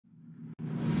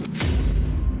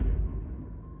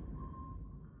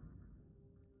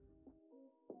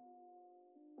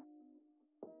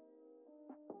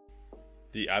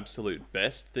The absolute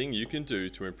best thing you can do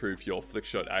to improve your flick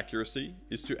shot accuracy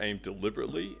is to aim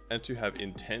deliberately and to have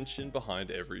intention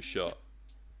behind every shot.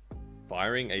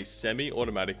 Firing a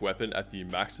semi-automatic weapon at the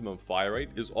maximum fire rate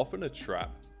is often a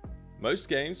trap. Most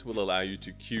games will allow you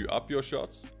to queue up your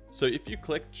shots, so if you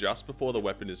click just before the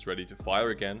weapon is ready to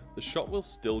fire again, the shot will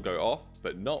still go off,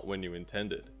 but not when you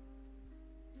intended.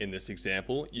 In this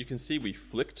example, you can see we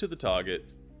flick to the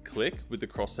target, click with the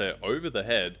crosshair over the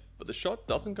head, but the shot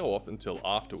doesn't go off until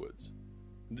afterwards.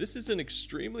 This is an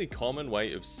extremely common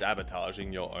way of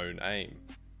sabotaging your own aim.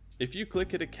 If you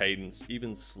click at a cadence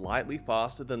even slightly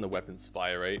faster than the weapon's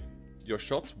fire rate, your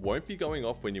shots won't be going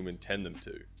off when you intend them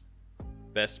to.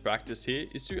 Best practice here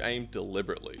is to aim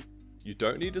deliberately. You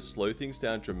don't need to slow things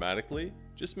down dramatically,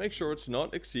 just make sure it's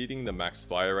not exceeding the max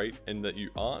fire rate and that you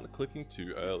aren't clicking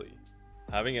too early.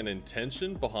 Having an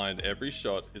intention behind every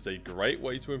shot is a great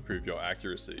way to improve your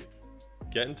accuracy.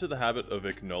 Get into the habit of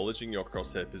acknowledging your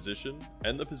crosshair position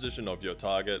and the position of your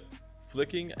target,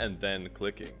 flicking and then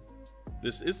clicking.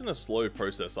 This isn't a slow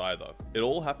process either, it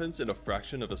all happens in a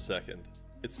fraction of a second.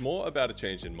 It's more about a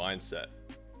change in mindset.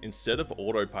 Instead of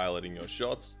autopiloting your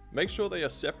shots, make sure they are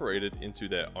separated into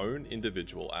their own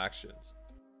individual actions.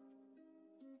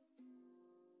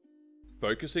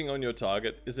 Focusing on your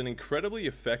target is an incredibly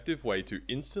effective way to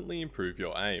instantly improve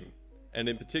your aim, and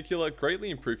in particular greatly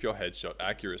improve your headshot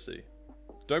accuracy.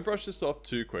 Don't brush this off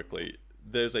too quickly.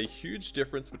 There's a huge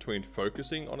difference between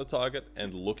focusing on a target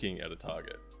and looking at a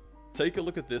target. Take a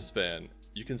look at this fan.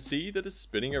 You can see that it's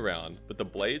spinning around, but the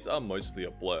blades are mostly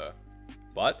a blur.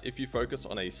 But if you focus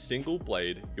on a single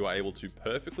blade, you are able to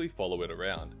perfectly follow it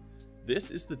around.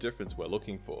 This is the difference we're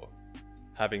looking for.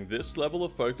 Having this level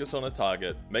of focus on a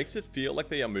target makes it feel like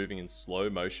they are moving in slow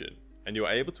motion, and you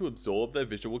are able to absorb their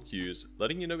visual cues,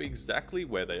 letting you know exactly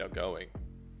where they are going.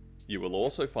 You will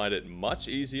also find it much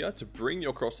easier to bring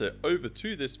your crosshair over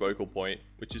to this focal point,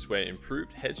 which is where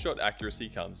improved headshot accuracy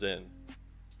comes in.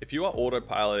 If you are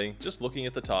autopiloting, just looking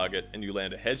at the target, and you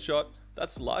land a headshot,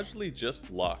 that's largely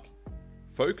just luck.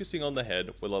 Focusing on the head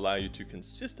will allow you to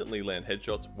consistently land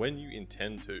headshots when you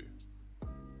intend to.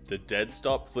 The dead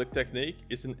stop flick technique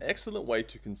is an excellent way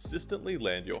to consistently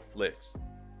land your flicks.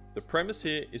 The premise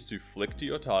here is to flick to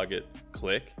your target,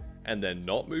 click, and then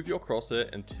not move your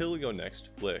crosshair until your next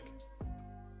flick.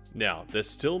 Now, there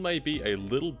still may be a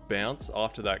little bounce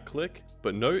after that click,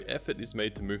 but no effort is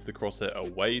made to move the crosshair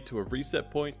away to a reset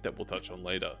point that we'll touch on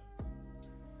later.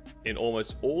 In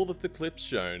almost all of the clips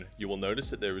shown, you will notice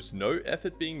that there is no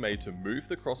effort being made to move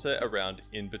the crosshair around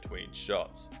in between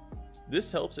shots.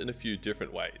 This helps in a few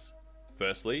different ways.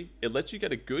 Firstly, it lets you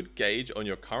get a good gauge on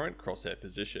your current crosshair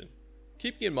position.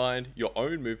 Keeping in mind, your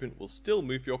own movement will still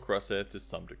move your crosshair to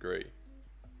some degree.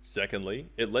 Secondly,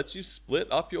 it lets you split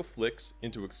up your flicks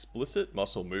into explicit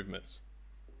muscle movements.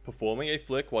 Performing a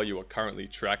flick while you are currently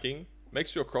tracking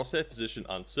makes your crosshair position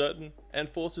uncertain and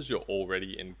forces your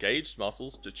already engaged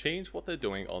muscles to change what they're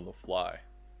doing on the fly.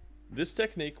 This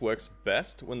technique works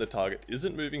best when the target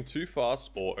isn't moving too fast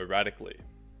or erratically.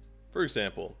 For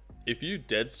example, if you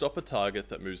dead stop a target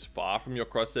that moves far from your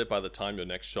crosshair by the time your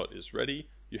next shot is ready,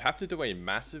 you have to do a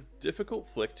massive, difficult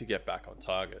flick to get back on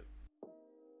target.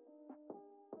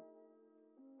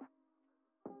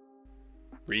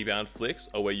 Rebound flicks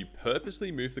are where you purposely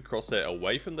move the crosshair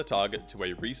away from the target to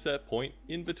a reset point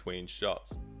in between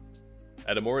shots.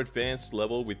 At a more advanced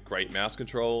level with great mouse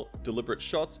control, deliberate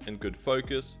shots and good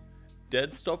focus,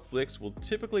 dead stop flicks will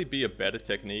typically be a better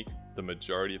technique the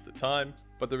majority of the time,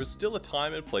 but there is still a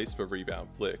time and place for rebound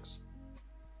flicks.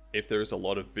 If there is a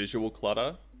lot of visual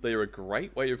clutter, they are a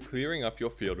great way of clearing up your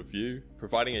field of view,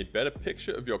 providing a better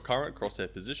picture of your current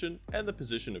crosshair position and the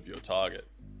position of your target.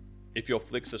 If your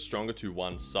flicks are stronger to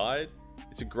one side,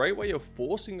 it's a great way of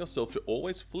forcing yourself to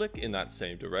always flick in that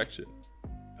same direction.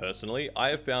 Personally, I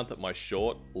have found that my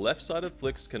short, left-sided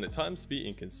flicks can at times be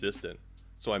inconsistent,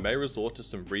 so I may resort to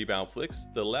some rebound flicks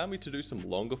that allow me to do some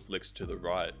longer flicks to the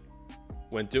right.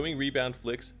 When doing rebound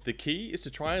flicks, the key is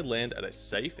to try and land at a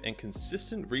safe and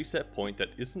consistent reset point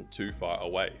that isn't too far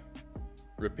away.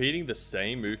 Repeating the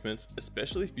same movements,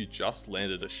 especially if you just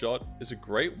landed a shot, is a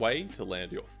great way to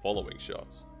land your following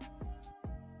shots.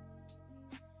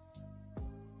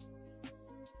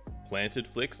 Planted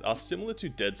flicks are similar to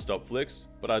dead stop flicks,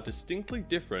 but are distinctly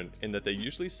different in that they're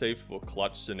usually saved for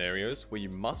clutch scenarios where you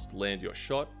must land your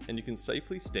shot and you can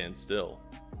safely stand still.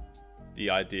 The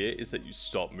idea is that you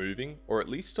stop moving, or at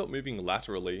least stop moving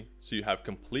laterally, so you have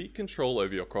complete control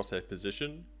over your crosshair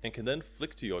position and can then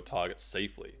flick to your target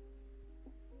safely.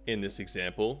 In this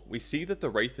example, we see that the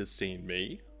Wraith has seen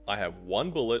me, I have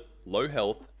one bullet, low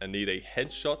health, and need a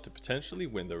headshot to potentially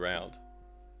win the round.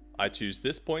 I choose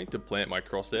this point to plant my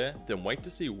crosshair, then wait to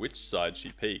see which side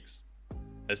she peeks.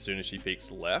 As soon as she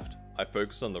peeks left, I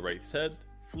focus on the wraith's head,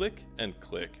 flick and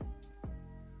click.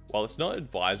 While it's not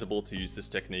advisable to use this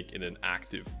technique in an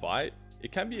active fight,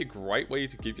 it can be a great way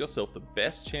to give yourself the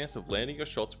best chance of landing your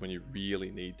shots when you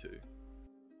really need to.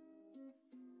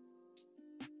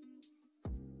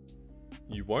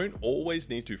 You won't always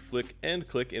need to flick and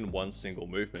click in one single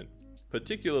movement,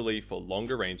 particularly for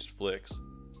longer ranged flicks.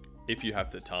 If you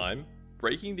have the time,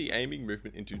 breaking the aiming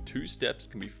movement into 2 steps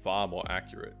can be far more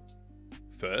accurate.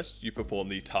 First, you perform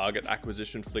the target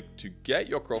acquisition flick to get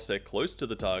your crosshair close to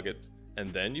the target,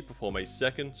 and then you perform a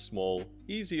second, small,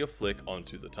 easier flick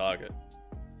onto the target.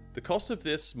 The cost of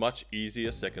this much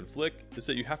easier second flick is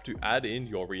that you have to add in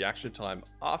your reaction time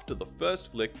after the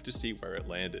first flick to see where it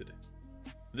landed.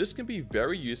 This can be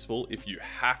very useful if you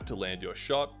have to land your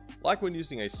shot, like when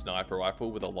using a sniper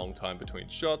rifle with a long time between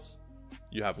shots,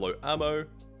 you have low ammo,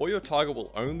 or your target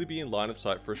will only be in line of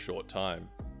sight for a short time.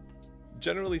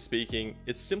 Generally speaking,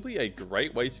 it's simply a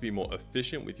great way to be more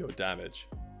efficient with your damage.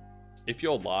 If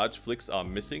your large flicks are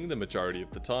missing the majority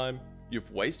of the time,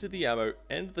 you've wasted the ammo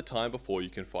and the time before you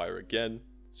can fire again,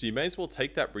 so you may as well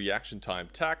take that reaction time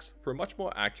tax for a much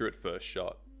more accurate first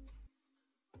shot.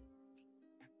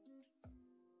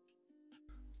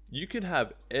 You can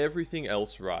have everything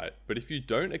else right, but if you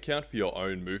don't account for your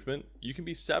own movement, you can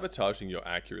be sabotaging your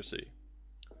accuracy.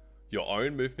 Your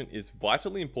own movement is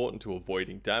vitally important to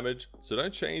avoiding damage, so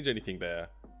don't change anything there.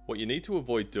 What you need to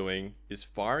avoid doing is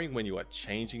firing when you are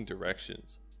changing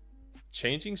directions.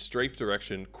 Changing strafe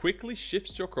direction quickly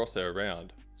shifts your crosshair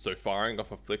around, so firing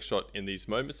off a flick shot in these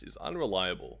moments is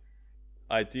unreliable.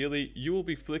 Ideally, you will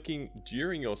be flicking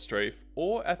during your strafe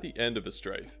or at the end of a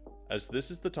strafe, as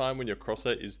this is the time when your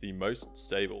crosshair is the most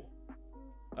stable.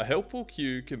 A helpful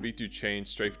cue can be to change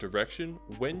strafe direction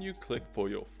when you click for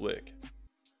your flick.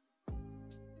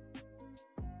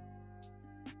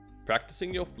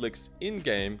 Practicing your flicks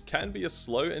in-game can be a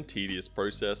slow and tedious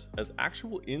process, as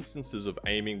actual instances of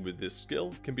aiming with this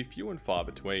skill can be few and far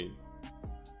between.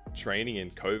 Training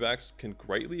in KovaaKs can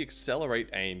greatly accelerate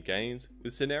aim gains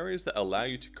with scenarios that allow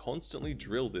you to constantly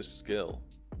drill this skill.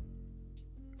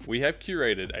 We have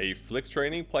curated a flick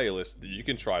training playlist that you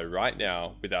can try right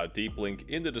now with our deep link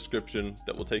in the description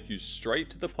that will take you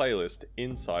straight to the playlist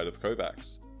inside of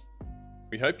KovaaKs.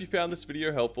 We hope you found this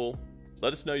video helpful.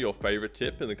 Let us know your favorite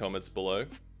tip in the comments below.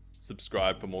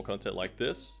 Subscribe for more content like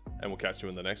this, and we'll catch you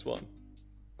in the next one.